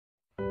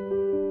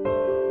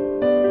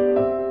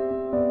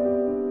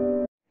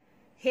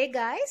Hey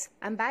guys,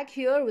 I'm back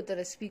here with a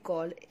recipe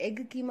called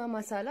egg keema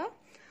masala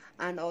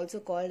and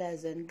also called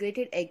as a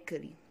grated egg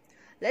curry.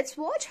 Let's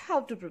watch how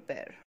to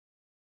prepare.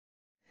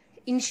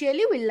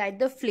 Initially, we'll light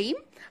the flame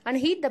and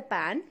heat the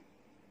pan.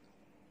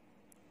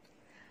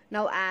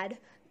 Now add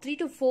 3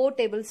 to 4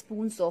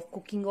 tablespoons of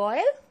cooking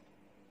oil.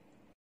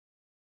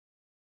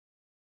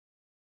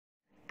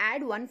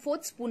 Add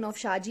 1/4 spoon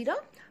of shajira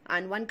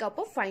and 1 cup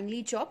of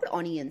finely chopped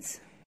onions.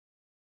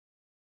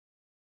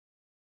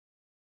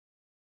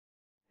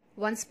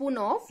 1 spoon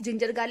of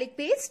ginger garlic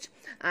paste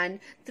and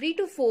 3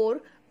 to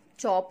 4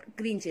 chopped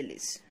green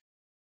chilies.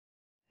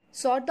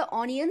 Saute the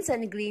onions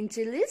and green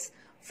chilies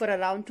for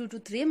around 2 to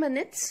 3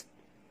 minutes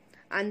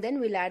and then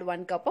we'll add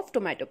 1 cup of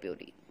tomato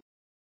puree.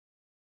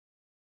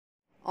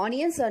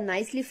 Onions are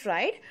nicely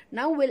fried.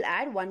 Now we'll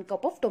add 1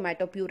 cup of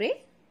tomato puree.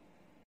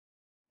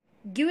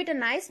 Give it a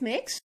nice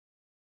mix.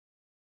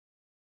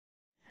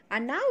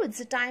 And now it's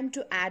the time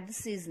to add the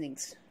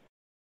seasonings.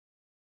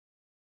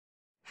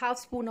 Half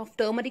spoon of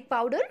turmeric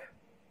powder,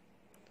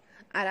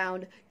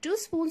 around 2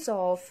 spoons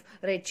of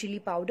red chili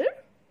powder,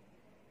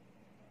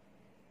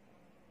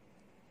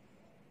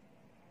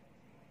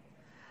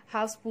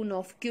 half spoon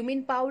of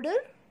cumin powder,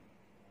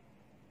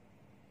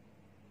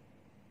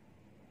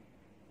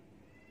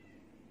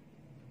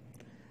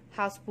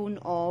 half spoon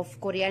of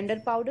coriander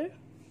powder,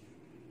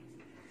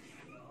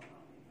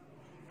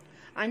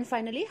 and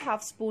finally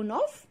half spoon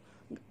of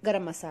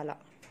garam masala.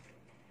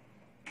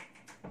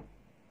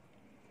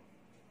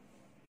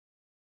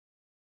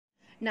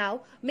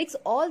 Now mix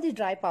all the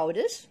dry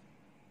powders.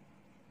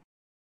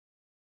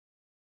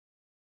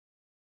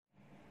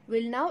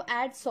 We'll now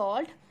add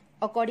salt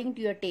according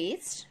to your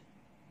taste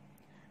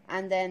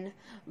and then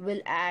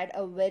we'll add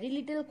a very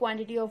little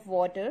quantity of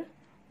water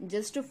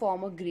just to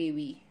form a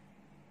gravy.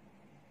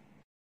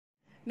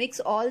 Mix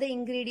all the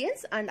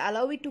ingredients and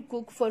allow it to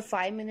cook for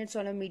 5 minutes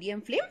on a medium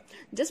flame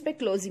just by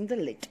closing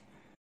the lid.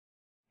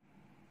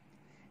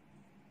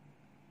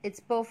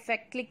 It's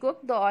perfectly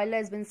cooked. The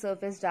oil has been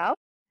surfaced out.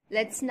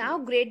 Let's now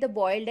grate the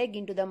boiled egg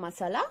into the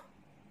masala,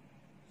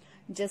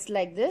 just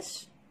like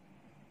this.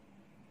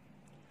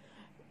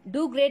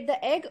 Do grate the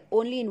egg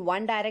only in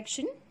one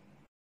direction.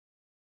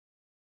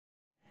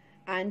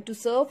 And to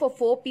serve for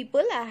 4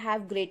 people, I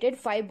have grated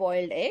 5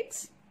 boiled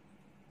eggs.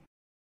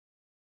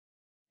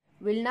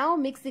 We'll now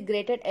mix the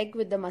grated egg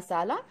with the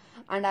masala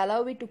and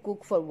allow it to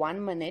cook for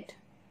 1 minute.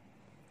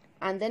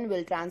 And then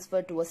we'll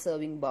transfer to a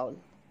serving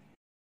bowl.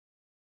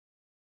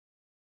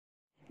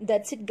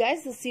 That's it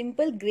guys, the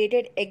simple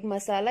grated egg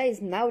masala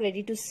is now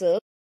ready to serve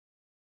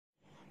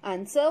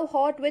and serve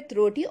hot with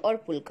roti or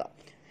pulka.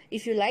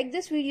 If you like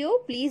this video,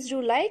 please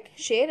do like,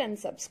 share and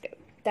subscribe.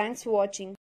 Thanks for watching.